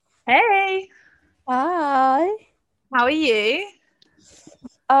Hey, Hi. how are you?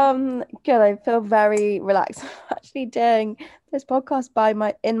 Good. I feel very relaxed. I'm actually doing this podcast by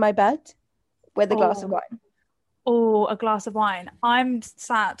my in my bed with a glass of Oh, wine. oh, a glass of wine. I'm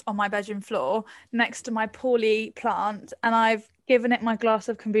sat on my bedroom floor next to my poorly plant, and I've given it my glass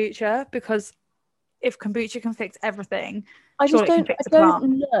of kombucha because if kombucha can fix everything, I just surely it can don't fix I the plant.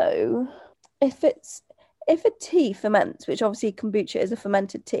 don't know if it's if a tea ferments, which obviously kombucha is a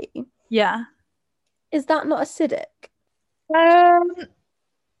fermented tea, Yeah. is that not acidic?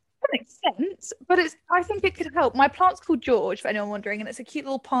 That makes sense, but I think it could help. My plant's called George, for anyone wondering, and it's a cute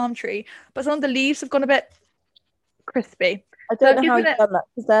little palm tree, but some of the leaves have gone a bit crispy. I So don't I've know how given you've it, done that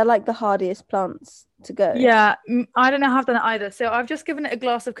because they're like the hardiest plants to go. yeah, I don't know how I've done it either. So I've just given it a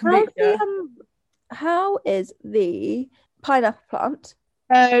glass of How's the kombucha. how is the pineapple plant?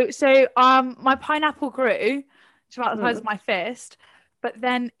 My pineapple grew to about the size Hmm. of my fist, but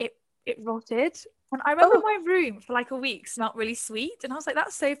then it rotted. And I remember Oh, my room for like a week smelled really sweet, and I was like,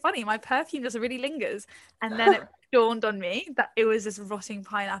 "That's so funny. My perfume just really lingers." And then it dawned on me that it was this rotting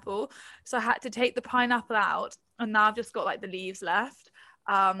pineapple, so I had to take the pineapple out, and now I've just got like the leaves left.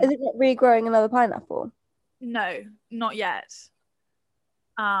 is Um, it not regrowing another pineapple? no, not yet.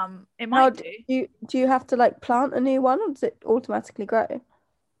 It How might do do. you have to like plant a new one, or does it automatically grow?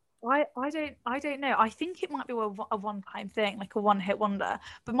 I don't know. I think it might be a one-time thing, like a one-hit wonder.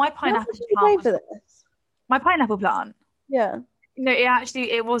 But my How much pineapple did you plant pay was for this? my pineapple plant. Yeah. No,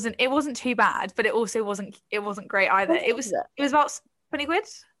 it wasn't too bad, but it wasn't great either. How It much is was it? it was about 20 quid.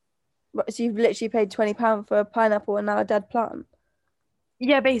 Right, so you've literally paid £20 for a pineapple and now a dead plant.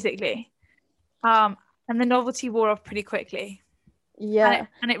 Yeah, basically. Um, and the novelty wore off pretty quickly. And it Yeah.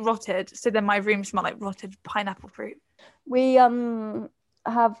 and it rotted. So then my room smelled like rotted pineapple fruit. We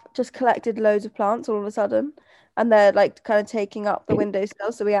have just collected loads of plants all of a sudden, and they're like kind of taking up the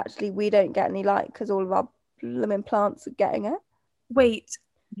windowsill. So we don't get any light because all of our blooming plants are getting it Wait,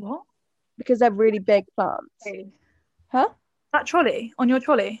 what? because they're really big plants. Hey. Huh? That trolley on your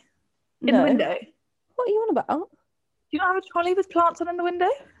trolley in the No. window. Do What are you on about? you not have a trolley with plants on in the window?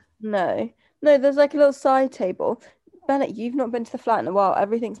 No. No, there's like a little side table. Bennett, you've not been to the flat in a while.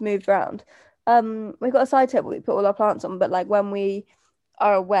 Everything's moved around. We've got a side table we put all our plants on, but like when we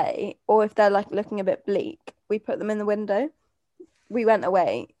are away, or if they're like looking a bit bleak, we put them in the window. We went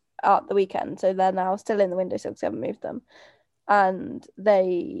away at the weekend, so they're now still in the windowsill because we haven't moved them. And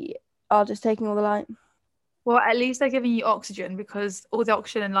they are just taking all the light. Well, at least they're giving you oxygen because all the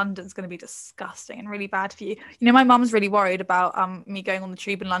oxygen in London is going to be disgusting and really bad for you. You know, my mum's really worried about me going on the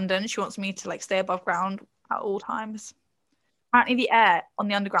tube in London. She wants me to like stay above ground at all times. Apparently, the air on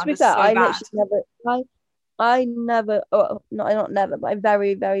the To underground be is fair, so I bad. literally never I never oh not never, but I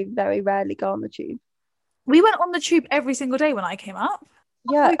very, very, very rarely go on the tube. We went on the tube every single day when I came up.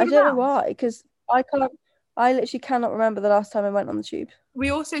 That's how Yeah, we I got don't know around. why, because I literally cannot remember the last time I went on the tube. We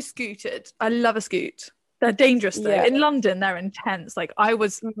also scooted. I love a scoot. They're dangerous though. Yeah. In London, they're intense.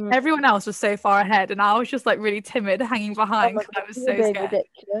 Mhm. Everyone else was so far ahead, and I was just like really timid, hanging Oh behind my because God, I was you were so being scared.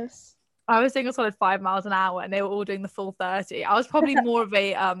 ridiculous. I was doing a solid 5 miles an hour, and they were all doing the full 30. I was probably more of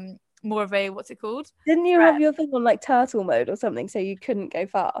a what's it called? Didn't you Threat. have your thing on like turtle mode or something so you couldn't go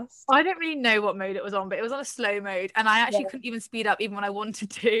fast? I don't really know what mode it was on, but it was on a slow mode, and I actually Yeah. couldn't even speed up even when I wanted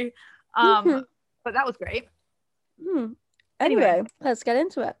to. Um, but that was great. Hmm. Anyway, Anyway, let's get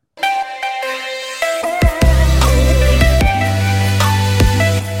into it.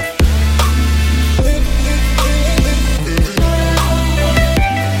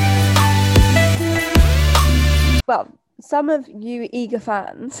 Well, some of you eager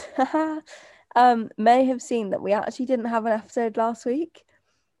fans may have seen that we actually didn't have an episode last week.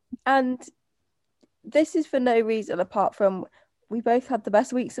 And this is for no reason apart from we both had the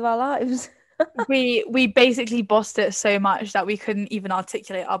best weeks of our lives. we basically bossed it so much that we couldn't even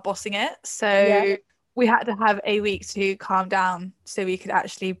articulate our bossing it. Yeah. So we had to have a week to calm down so we could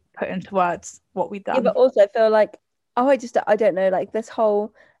actually put into words what we'd Yeah, done. but also I feel like, I don't know, like this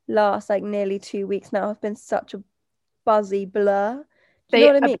whole last like nearly 2 weeks now have been such a buzzy blur. Do you They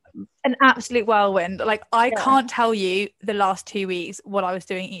know what I mean? an absolute whirlwind. Like I Yeah. can't tell you the last 2 weeks what I was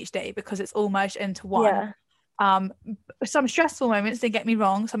doing each day because it's all merged into one. Yeah. Um, some stressful moments, don't get me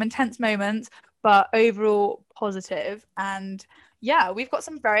wrong, some intense moments, but overall positive. And yeah, we've got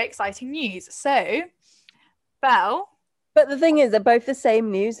some very exciting news. So, Belle, But the thing is, they're both the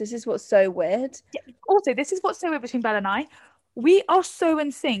same news. This is what's so weird. yeah, also, this is what's so weird between Belle and I. We are so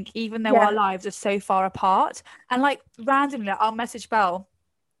in sync, even though our Yeah. lives are so far apart. And like randomly, like, I'll message Belle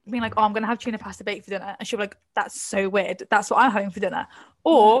being like, "Oh, I'm gonna have tuna pasta baked for dinner," and she'll be like, "That's so weird. That's what I'm having for dinner."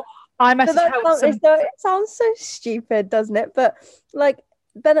 Or I So message that her with sounds, some. it sounds so stupid, doesn't it? But like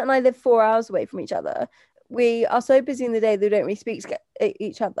Bennett and I live 4 hours away from each other. We are so busy in the day that we don't really speak to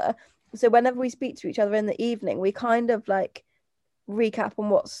each other. So whenever we speak to each other in the evening, we kind of like recap on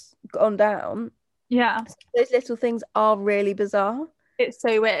what's gone down. Yeah. So those little things are really bizarre. It's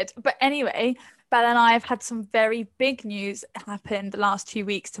so weird. But anyway, Bella and I have had some very big news happen the last 2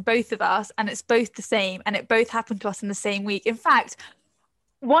 weeks to both of us, and it's both the same, and it both happened to us in the same week. In fact,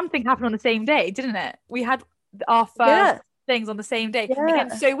 one thing happened on the same day, didn't it? We had our first things on the same day. Yeah. Again,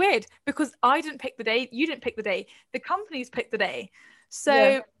 so weird because I didn't pick the day, you didn't pick the day, the companies picked the day.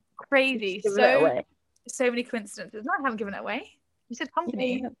 So crazy. So many coincidences. No, I haven't given it away. You said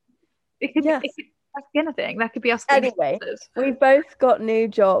company. It could be anything. That could be us. Anyway, we both got new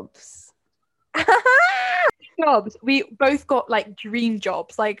jobs. We both got like dream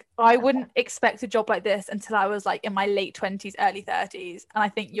jobs. Like I wouldn't expect a job like this until I was like in my late 20s, early 30s. And I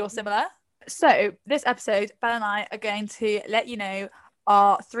think you're similar. So this episode, Bella and I are going to let you know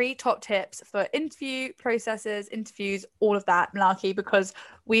our 3 top tips for interview processes, interviews, all of that malarkey, because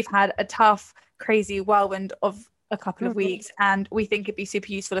we've had a tough, crazy whirlwind of a couple of weeks, and we think it'd be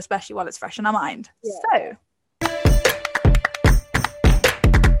super useful, especially while it's fresh in our mind.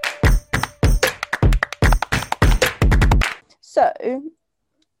 So,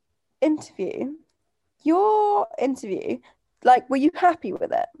 your interview, like, were you happy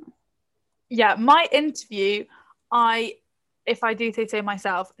with it? Yeah, my interview, if I do say so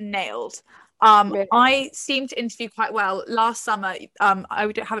myself, nailed. Really? I seemed to interview quite well last summer.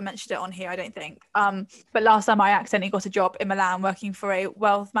 I haven't mentioned it on here, I don't think. But last summer I accidentally got a job in Milan working for a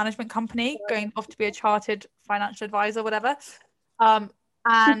wealth management company, going off to be a chartered financial advisor, whatever. And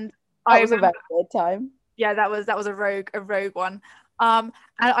that was a very good time. Yeah, that was a rogue one. And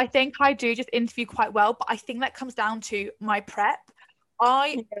I think I do just interview quite well, but I think that comes down to my prep.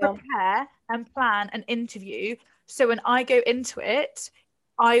 I prepare and plan an interview, so when I go into it,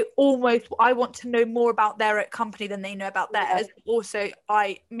 I want to know more about their company than they know about theirs. Also,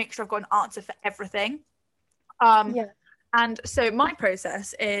 I make sure I've got an answer for everything. And so my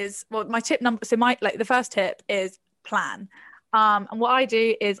process is, well, the first tip is plan. And what I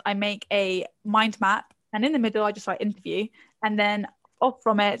do is I make a mind map, and in the middle I just write interview, and then off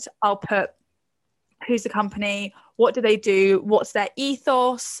from it I'll put who's the company, what do they do, what's their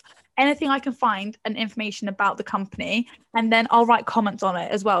ethos, anything I can find and information about the company, and then I'll write comments on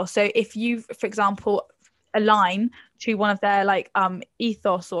it as well. So if you, for example, align to one of their like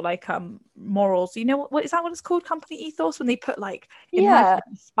ethos or like morals, you know what is that, what it's called, company ethos, when they put like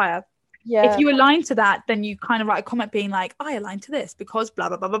inspire. If you align to that, then you kind of write a comment being like, I align to this because blah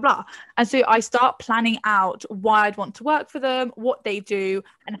blah blah blah blah. And so I start planning out why I'd want to work for them, what they do,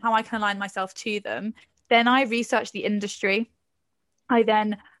 and how I can align myself to them. Then I research the industry. I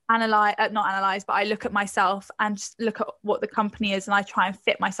then I look at myself and just look at what the company is, and I try and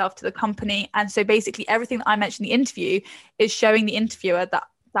fit myself to the company. And so basically everything that I mentioned in the interview is showing the interviewer that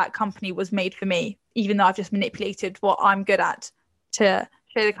that company was made for me, even though I've just manipulated what I'm good at to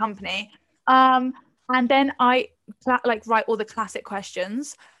show the company. And then I write all the classic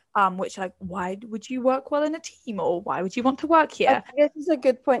questions, which like, why would you work well in a team, or why would you want to work here? I guess it's a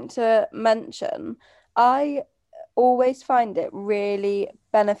good point to mention. I always find it really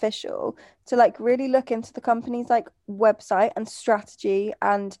beneficial to like really look into the company's like website and strategy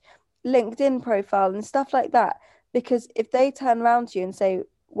and LinkedIn profile and stuff like that, because if they turn around to you and say,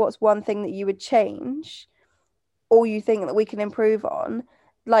 what's one thing that you would change or you think that we can improve on,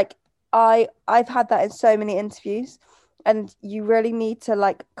 like I've had that in so many interviews, and you really need to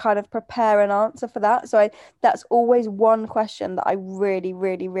like kind of prepare an answer for that. So that's always one question that I really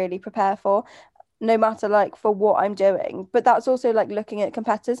really really prepare for, no matter like for what I'm doing. But that's also like looking at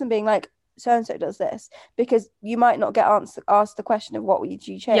competitors and being like, so and so does this, because you might not get asked the question of what would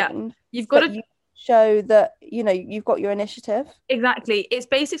you change. You've got to show that, you know, you've got your initiative. Exactly. It's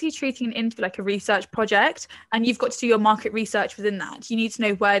basically treating an interview like a research project, and you've got to do your market research within that. You need to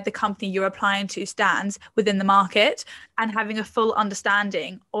know where the company you're applying to stands within the market, and having a full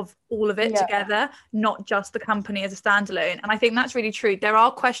understanding of all of it together, not just the company as a standalone. And I think that's really true. There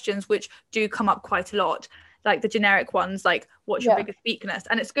are questions which do come up quite a lot, like the generic ones, like what's your biggest weakness?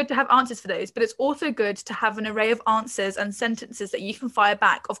 And it's good to have answers for those, but it's also good to have an array of answers and sentences that you can fire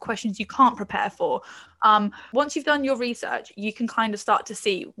back of questions you can't prepare for. Once you've done your research, you can kind of start to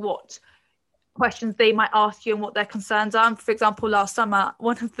see what questions they might ask you and what their concerns are. For example, last summer,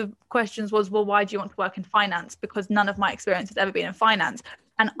 one of the questions was, well, why do you want to work in finance? Because none of my experience has ever been in finance.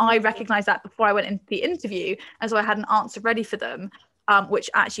 And I recognized that before I went into the interview. And so I had an answer ready for them, which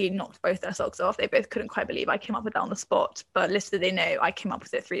actually knocked both their socks off. They both couldn't quite believe I came up with that on the spot, but little did they know I came up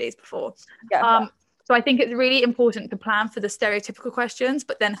with it 3 days before. So I think it's really important to plan for the stereotypical questions,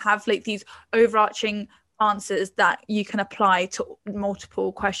 but then have like these overarching answers that you can apply to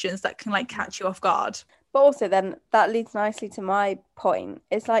multiple questions that can like catch you off guard. But also then that leads nicely to my point.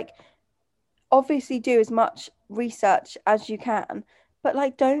 It's like, obviously do as much research as you can, but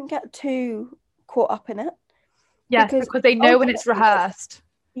like don't get too caught up in it. Yes, because they know when it's rehearsed.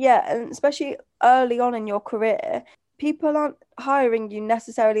 Yeah, and especially early on in your career, people aren't hiring you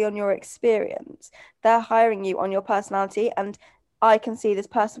necessarily on your experience. They're hiring you on your personality, and I can see this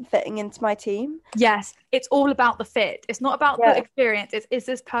person fitting into my team. Yes, it's all about the fit. It's not about the experience. It's, is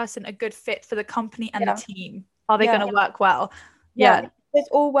this person a good fit for the company and the team? Are they going to work well? Yeah. It's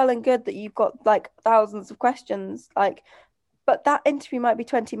all well and good that you've got like thousands of questions, like, but that interview might be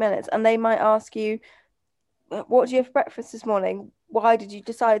 20 minutes and they might ask you, what do you have for breakfast this morning? Why did you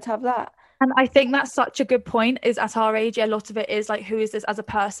decide to have that? And I think that's such a good point, is at our age, a lot of it is like, who is this as a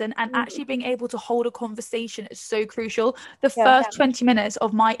person? And actually being able to hold a conversation is so crucial. The first 20 minutes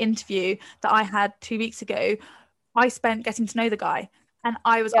of my interview that I had 2 weeks ago, I spent getting to know the guy. And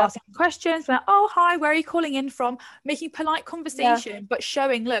I was asking questions, like, oh, hi, where are you calling in from? Making polite conversation, but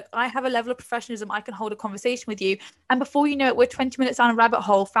showing, look, I have a level of professionalism. I can hold a conversation with you. And before you know it, we're 20 minutes down a rabbit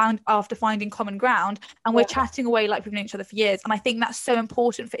hole found after finding common ground. And we're chatting away like we've known each other for years. And I think that's so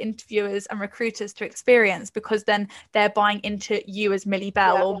important for interviewers and recruiters to experience, because then they're buying into you as Millie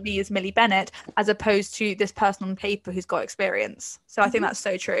Bell or me as Millie Bennett, as opposed to this person on paper who's got experience. So I think that's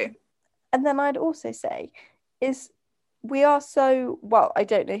so true. And then I'd also say is, we are so, well, I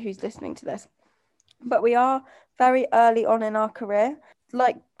don't know who's listening to this, but we are very early on in our career.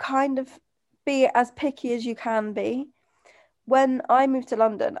 Like, kind of be as picky as you can be. When I moved to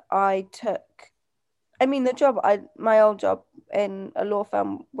London, my old job in a law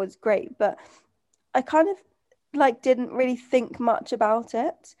firm was great, but I kind of like didn't really think much about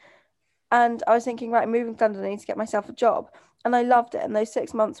it. And I was thinking, right, moving to London, I need to get myself a job. And I loved it. And those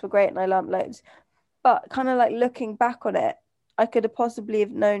 6 months were great and I learned loads. But kind of like looking back on it, I could have possibly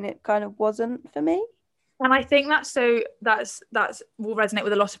have known it kind of wasn't for me. And I think that's will resonate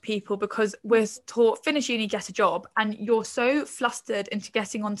with a lot of people, because we're taught finish uni, get a job, and you're so flustered into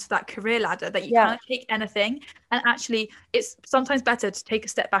getting onto that career ladder that you can't take anything. And actually, it's sometimes better to take a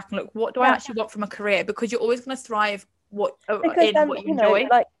step back and look, what do I actually want from a career? Because you're always going to thrive what you enjoy.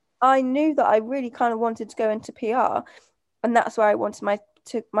 Like, I knew that I really kind of wanted to go into PR, and that's where I wanted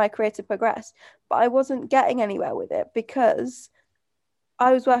my career to progress, but I wasn't getting anywhere with it because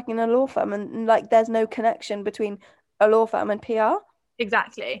I was working in a law firm, and like there's no connection between a law firm and PR.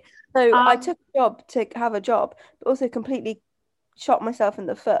 Exactly. So I took a job to have a job, but also completely shot myself in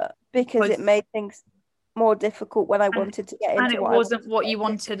the foot because it made things more difficult when I wanted to get into, and it wasn't what you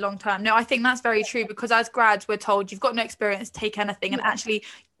wanted long term. No, I think that's very true, because as grads we're told you've got no experience, take anything. And actually,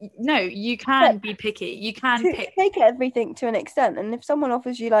 no, you can be picky. You can take everything to an extent. And if someone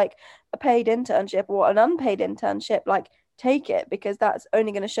offers you like a paid internship or an unpaid internship, like take it, because that's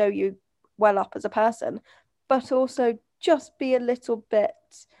only going to show you well up as a person. But also just be a little bit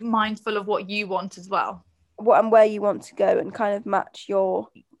mindful of what you want as well, what and where you want to go, and kind of match your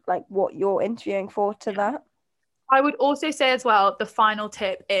like what you're interviewing for to that. I would also say as well, the final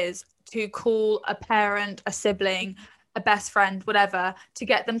tip is to call a parent, a sibling, a best friend, whatever, to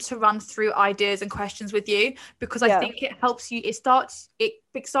get them to run through ideas and questions with you, because I think it helps you. It starts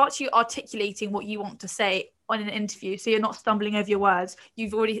you articulating what you want to say on an interview, so you're not stumbling over your words.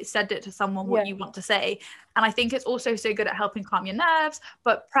 You've already said it to someone what you want to say. And I think it's also so good at helping calm your nerves,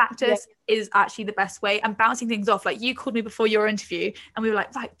 but practice is actually the best way, and bouncing things off. Like, you called me before your interview and we were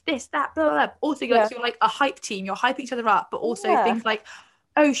like, right, this, that, blah, blah, blah. Also you're like a hype team, you're hyping each other up, but also things like,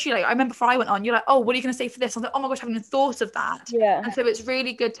 oh shoot, like I remember before I went on, you're like, oh, what are you going to say for this? I'm like, oh my gosh, I haven't even thought of that. And so it's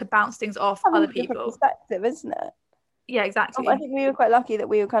really good to bounce things off other people. Perspective, isn't it? Yeah, exactly. I think we were quite lucky that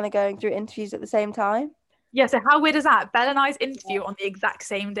we were kind of going through interviews at the same time. Yeah, so how weird is that? Belle and I's interview on the exact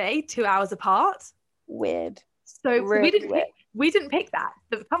same day, 2 hours apart. Weird. So really we didn't pick that.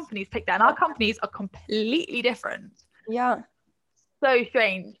 The companies picked that, and our companies are completely different. Yeah. So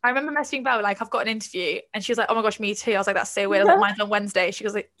strange. I remember messaging Belle, like, I've got an interview, and she was like, oh my gosh, me too. I was like, that's so weird. I was like, mine's on Wednesday. She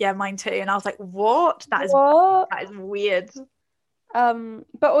was like, yeah, mine too. And I was like, what? That is weird. But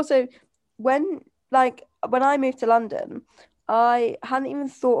also when I moved to London, I hadn't even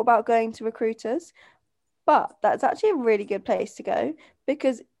thought about going to recruiters, but that's actually a really good place to go,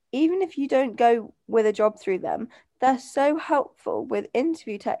 because even if you don't go with a job through them, they're so helpful with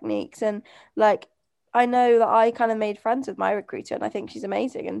interview techniques. And like, I know that I kind of made friends with my recruiter, and I think she's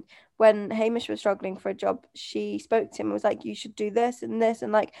amazing. And when Hamish was struggling for a job, she spoke to him and was like, you should do this and this.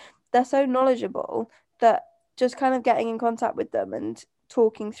 And like, they're so knowledgeable that just kind of getting in contact with them and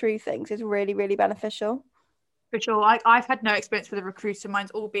talking through things is really, really beneficial. For sure. I've had no experience with a recruiter.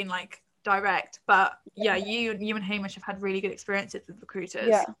 Mine's all been like direct, but yeah, you and Hamish have had really good experiences with recruiters.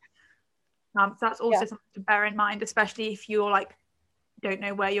 Yeah. So that's also something to bear in mind, especially if you're like don't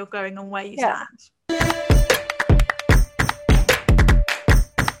know where you're going and where you stand.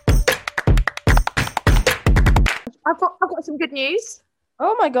 I've got some good news.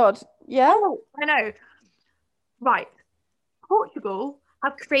 Oh my god. Yeah. Oh, I know. Right. Portugal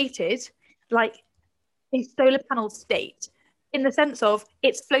have created like a solar panel state in the sense of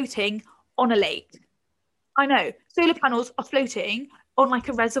it's floating on a lake. I know. Solar panels are floating on like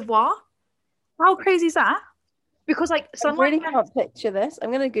a reservoir. How crazy is that? Because like sunlight. I really can't picture this.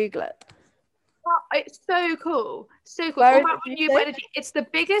 I'm gonna Google it. It's so cool. So cool. Where All about renewable energy. It's the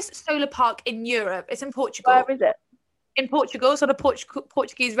biggest solar park in Europe. It's in Portugal. Where is it? In Portugal, so the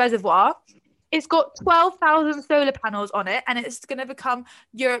Portuguese reservoir. It's got 12,000 solar panels on it, and it's going to become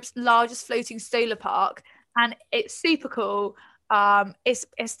Europe's largest floating solar park. And it's super cool. It's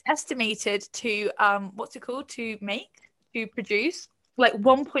estimated to to produce like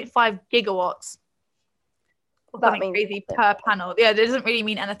 1.5 gigawatts. Or something crazy per panel. Yeah, it doesn't really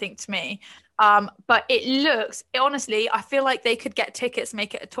mean anything to me. But honestly, I feel like they could get tickets,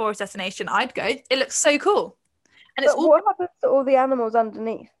 make it a tourist destination. I'd go. It looks so cool. And it's what happens to all the animals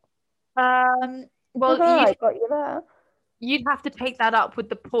underneath? Well, you'd have to take that up with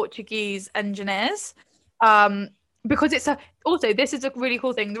the Portuguese engineers. Because this is a really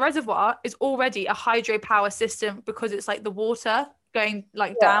cool thing. The reservoir is already a hydropower system because it's like the water going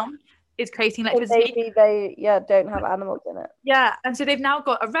down is creating electricity. Maybe they don't have animals in it. Yeah, and so they've now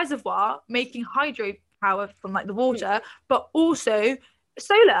got a reservoir making hydropower from like the water, but also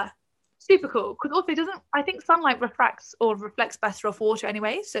solar. Super cool. Because also I think sunlight refracts or reflects better off water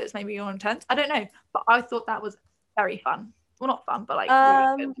anyway, so it's maybe more intense. I don't know, but I thought that was very fun. Well, not fun, but like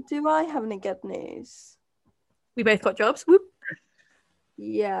really good. Do I have any good news? We both got jobs. Whoop.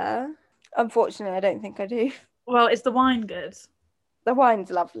 Yeah. Unfortunately, I don't think I do. Well, is the wine good? The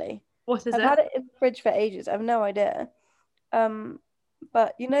wine's lovely. What is I've had it in the fridge for ages. I have no idea.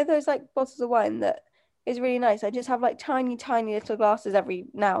 But you know those like bottles of wine that is really nice. I just have like tiny, tiny little glasses every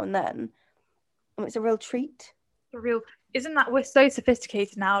now and then. And it's a real treat. Isn't that we're so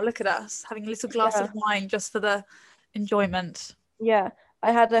sophisticated now? Look at us having a little glass of wine just for the enjoyment. Yeah.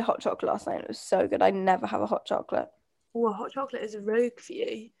 I had a hot chocolate last night. It was so good. I never have a hot chocolate. Oh, a hot chocolate is a rogue for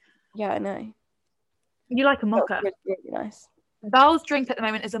you. Yeah, I know. You like a mocha. Really, really nice. Belle's drink at the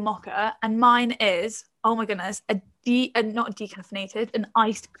moment is a mocha, and mine is, oh my goodness, not decaffeinated, an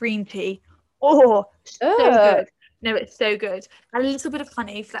iced green tea. Oh, so good. No, it's so good. A little bit of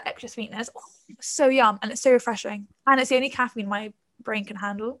honey for that extra sweetness. Oh, so yum, and it's so refreshing. And it's the only caffeine my brain can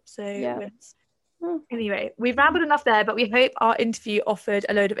handle. So wins. Anyway, we've rambled enough there, but we hope our interview offered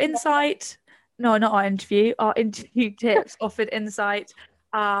a load of insight. No, not our interview. Our interview tips offered insight.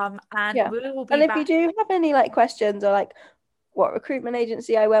 And we will be back. If you do have any like questions or like what recruitment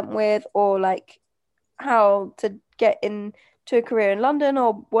agency I went with or like how to get into a career in London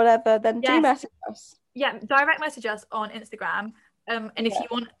or whatever, then do message us. Yeah, direct message us on Instagram. And if you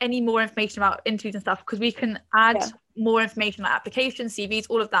want any more information about interviews and stuff, because we can add more information like applications, CVs,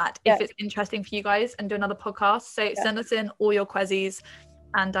 all of that, if it's interesting for you guys, and do another podcast. So send us in all your queries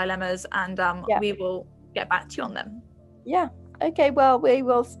and dilemmas, and we will get back to you on them. Yeah. Okay, well, we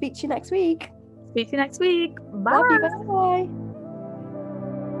will speak to you next week. Bye. Bye.